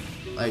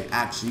 Like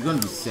actually, you're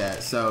gonna be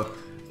set. So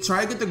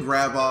try to get the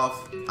grab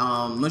off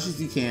much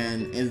as you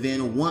can, and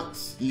then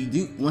once you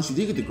do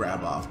get the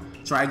grab off,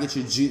 try to get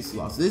your jutsu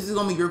off. So this is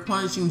gonna be your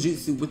punishing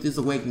jutsu with this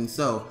awakening.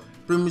 So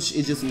pretty much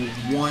it's just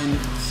 1,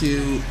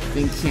 2,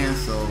 then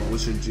cancel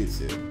with your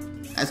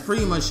jutsu. That's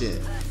pretty much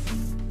it.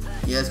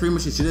 Yeah, that's pretty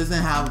much it. She doesn't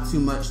have too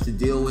much to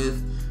deal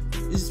with.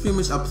 You just pretty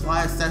much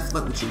apply a status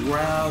effect with your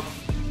grab,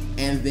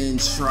 and then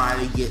try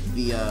to get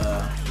the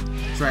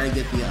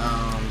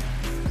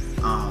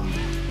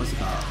what's it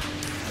called?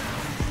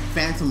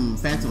 Phantom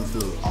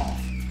Flute off.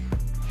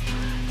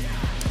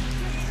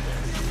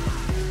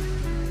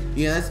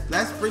 Yeah,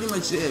 that's pretty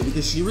much it,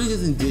 because she really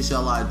doesn't dish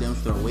out a lot of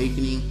damage to her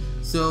awakening.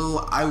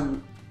 So I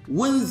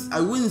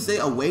wouldn't say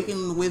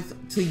awaken with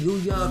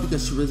Tayuya,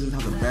 because she really doesn't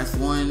have the best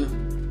one.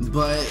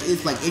 But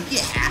it's like if you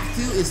have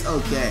to, it's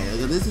okay.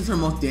 Like, this is her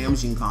most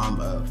damaging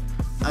combo,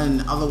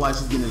 and otherwise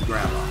she's getting this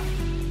grab off.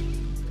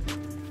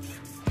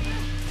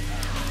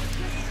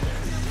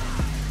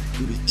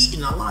 You be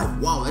eaten alive.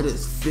 Wow, that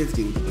is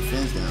 50 with the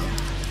defense down.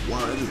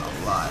 Wow, that is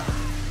a lot.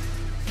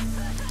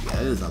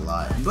 Yeah, it is a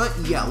lot. But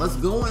yeah, let's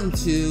go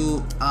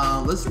into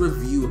let's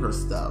review her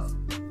stuff,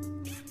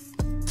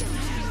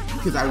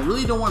 because I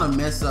really don't want to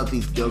mess up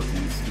these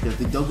dokis, because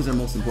the dokis are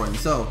most important.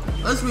 So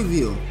let's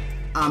review.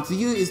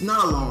 Tayuya is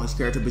not a long-range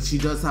character, but she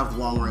does have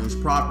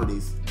long-range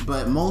properties.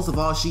 But most of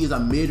all, she is a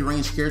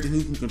mid-range character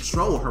who can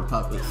control her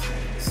puppets.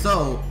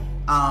 So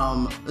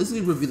let's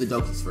review the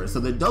dokis first. So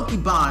the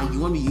Doki Bind, you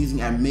want to be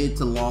using at mid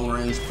to long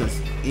range, because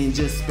in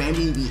just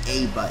spamming the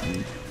A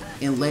button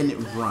and letting it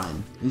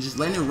run, and just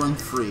letting it run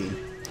free.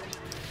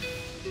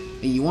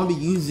 And you want to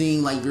be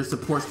using like your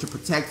supports to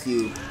protect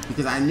you,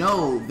 because I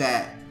know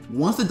that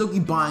once the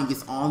Doki Bind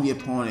gets on the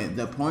opponent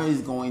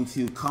is going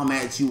to come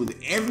at you with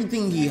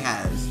everything he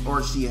has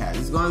or she has.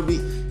 He's gonna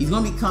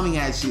be coming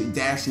at you,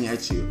 dashing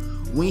at you.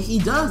 When he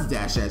does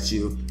dash at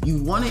you,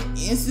 you want to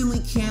instantly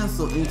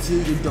cancel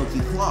into your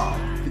Doki Claw,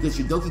 because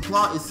your Doki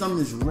Claw is something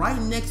that's right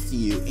next to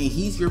you, and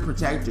he's your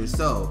protector.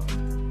 So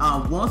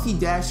once he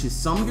dashes,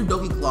 summon your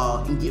Doki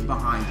Claw and get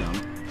behind him,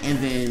 and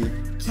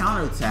then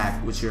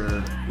counterattack with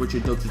your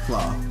Doki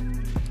Claw.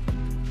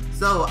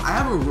 So I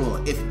have a rule: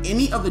 if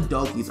any of the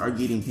Dokis are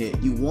getting hit,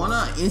 you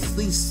wanna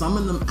instantly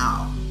summon them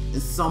out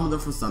and summon them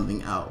for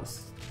something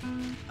else.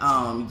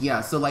 Yeah,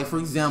 so like for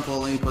example,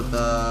 let me put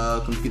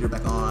the computer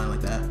back on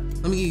like that.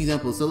 Let me give you an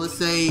example. So let's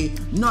say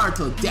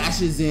Naruto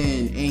dashes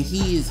in and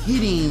he is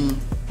hitting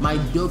my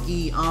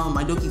Doki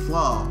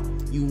Claw.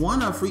 You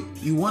wanna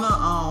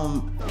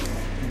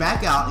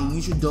back out and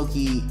use your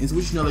Doki and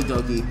switch another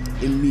Doki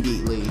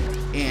immediately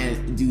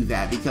and do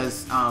that,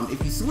 because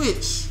if you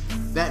switch,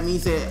 that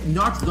means that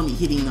Naruto's gonna be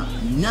hitting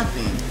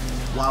nothing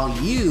while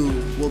you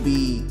will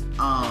be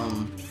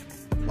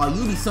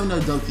summoning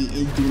a Doki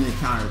and doing a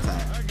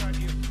counterattack.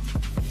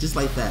 Just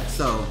like that.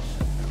 So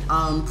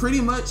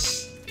pretty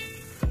much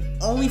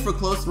only for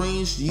close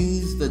range,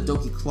 use the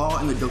Doki Claw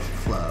and the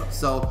Doki Club.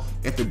 So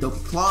if the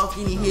Doki Claw is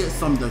getting hit,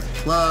 summon Doki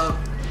Club.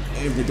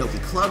 If the Doki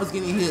Club is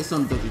getting hit,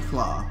 summon Doki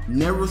Claw.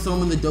 Never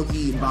summon the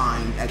Doki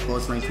Bind at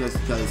close range because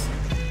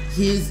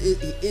his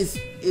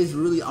is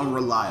really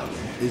unreliable.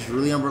 It's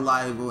really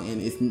unreliable,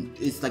 and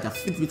it's like a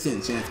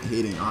 50% chance of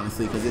hitting,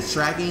 honestly, because its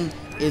tracking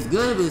is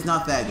good, but it's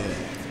not that good.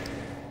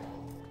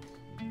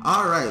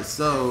 Alright,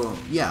 so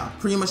yeah,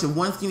 pretty much if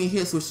one's getting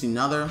hit, switch to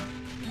another.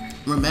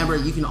 Remember,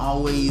 you can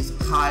always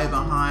hide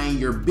behind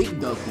your big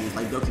Dokis,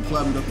 like Doki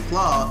Club and Doki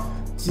Claw,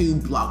 to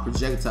block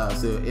projectiles.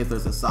 So if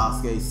there's a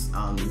Sasuke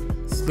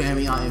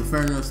spamming out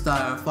Inferno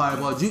style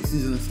fireball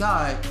jutsus in the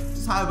sky,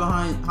 just hide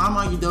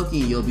behind your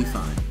Doki and you'll be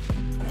fine.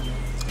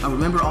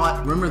 Remember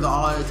the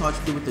all I taught you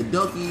to do with the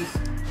Dokis,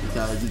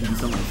 because you can do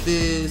something like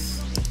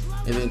this,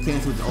 and then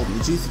cancel with the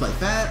ultimate jutsu like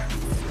that.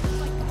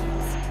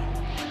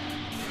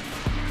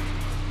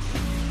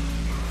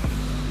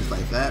 Just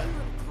like that.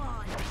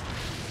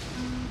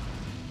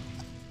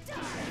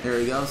 There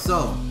we go.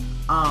 So,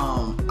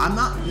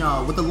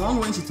 with the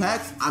long range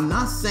attacks, I'm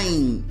not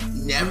saying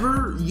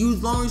never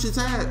use long range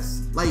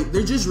attacks. Like,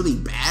 they're just really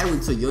bad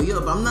with Tayuya,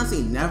 but I'm not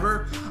saying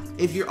never.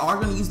 If you are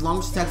going to use long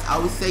range attacks, I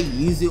would say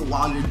use it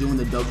while you're doing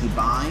the Doki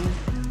Bind,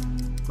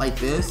 like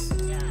this,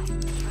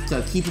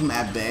 to keep him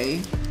at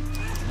bay.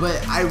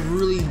 But I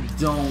really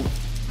don't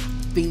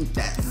think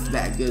that's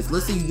that good. So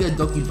let's say you get a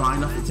Doki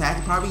Bind off attack,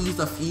 you probably use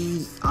a few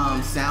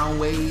sound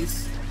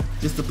waves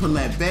just to put him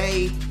at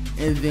bay,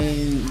 and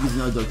then use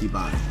another Doki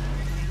Bind.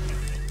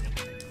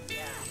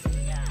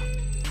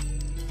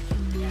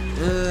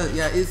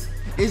 Yeah,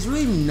 it's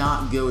really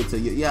not good with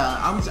Tayuya. Yeah,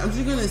 I'm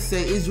just gonna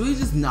say it's really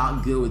just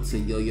not good with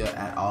Tayuya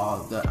at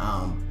all. The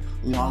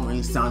long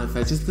range sound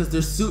effects, just because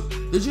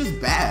they're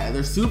just bad.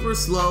 They're super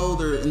slow.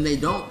 And they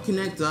don't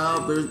connect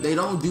up. They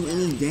don't do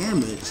any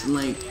damage.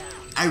 Like,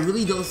 I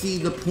really don't see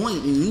the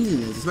point in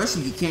using this,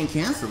 especially if you can't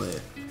cancel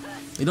it.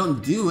 They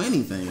don't do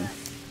anything.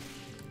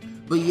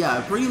 But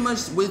yeah, pretty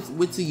much with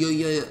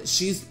Tayuya,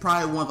 she's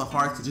probably one of the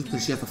hardest just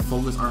because she has to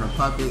focus on her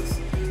puppets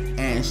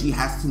and she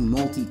has to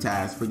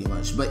multitask pretty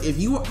much. But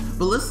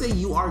let's say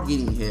you are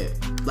getting hit,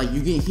 like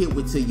you're getting hit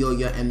with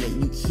Tayuya and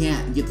then you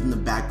can't get them to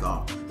back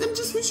off, then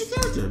just switch your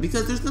character,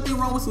 because there's nothing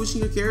wrong with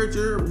switching your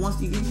character once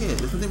you get hit.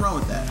 There's nothing wrong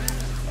with that.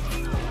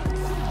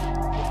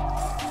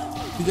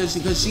 Because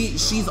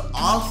she's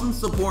awesome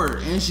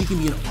support and she can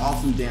be an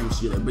awesome damage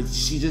dealer, but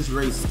she's just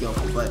very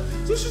skillful. But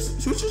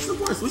switch your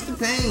support, switch to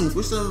Pain,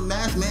 switch to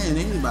Masked Man,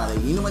 anybody.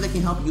 You know what, that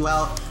can help you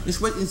out. And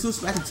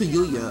switch back to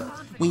Tayuya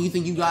when you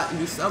think you got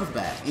your subs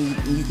back and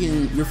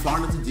you're far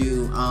enough to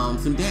do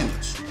some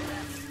damage.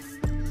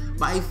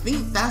 But I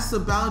think that's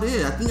about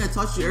it. I think I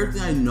taught you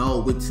everything I know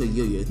with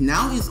Tayuya.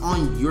 Now it's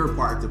on your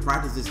part to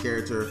practice this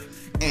character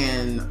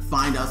and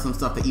find out some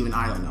stuff that even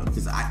I don't know,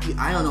 because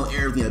I don't know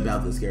everything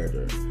about this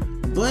character.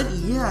 But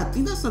yeah, I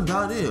think that's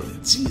about it.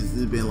 Jeez,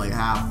 it's been like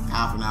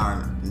half an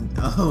hour.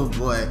 Oh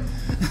boy,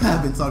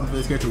 I've been talking for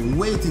this character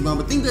way too long.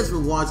 But thank you guys for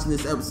watching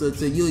this episode of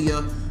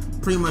Tayuya.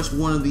 Pretty much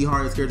one of the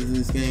hardest characters in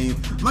this game.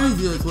 My name is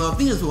Tayuya12.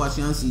 Thank you guys for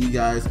watching. I'll see you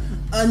guys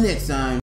next time.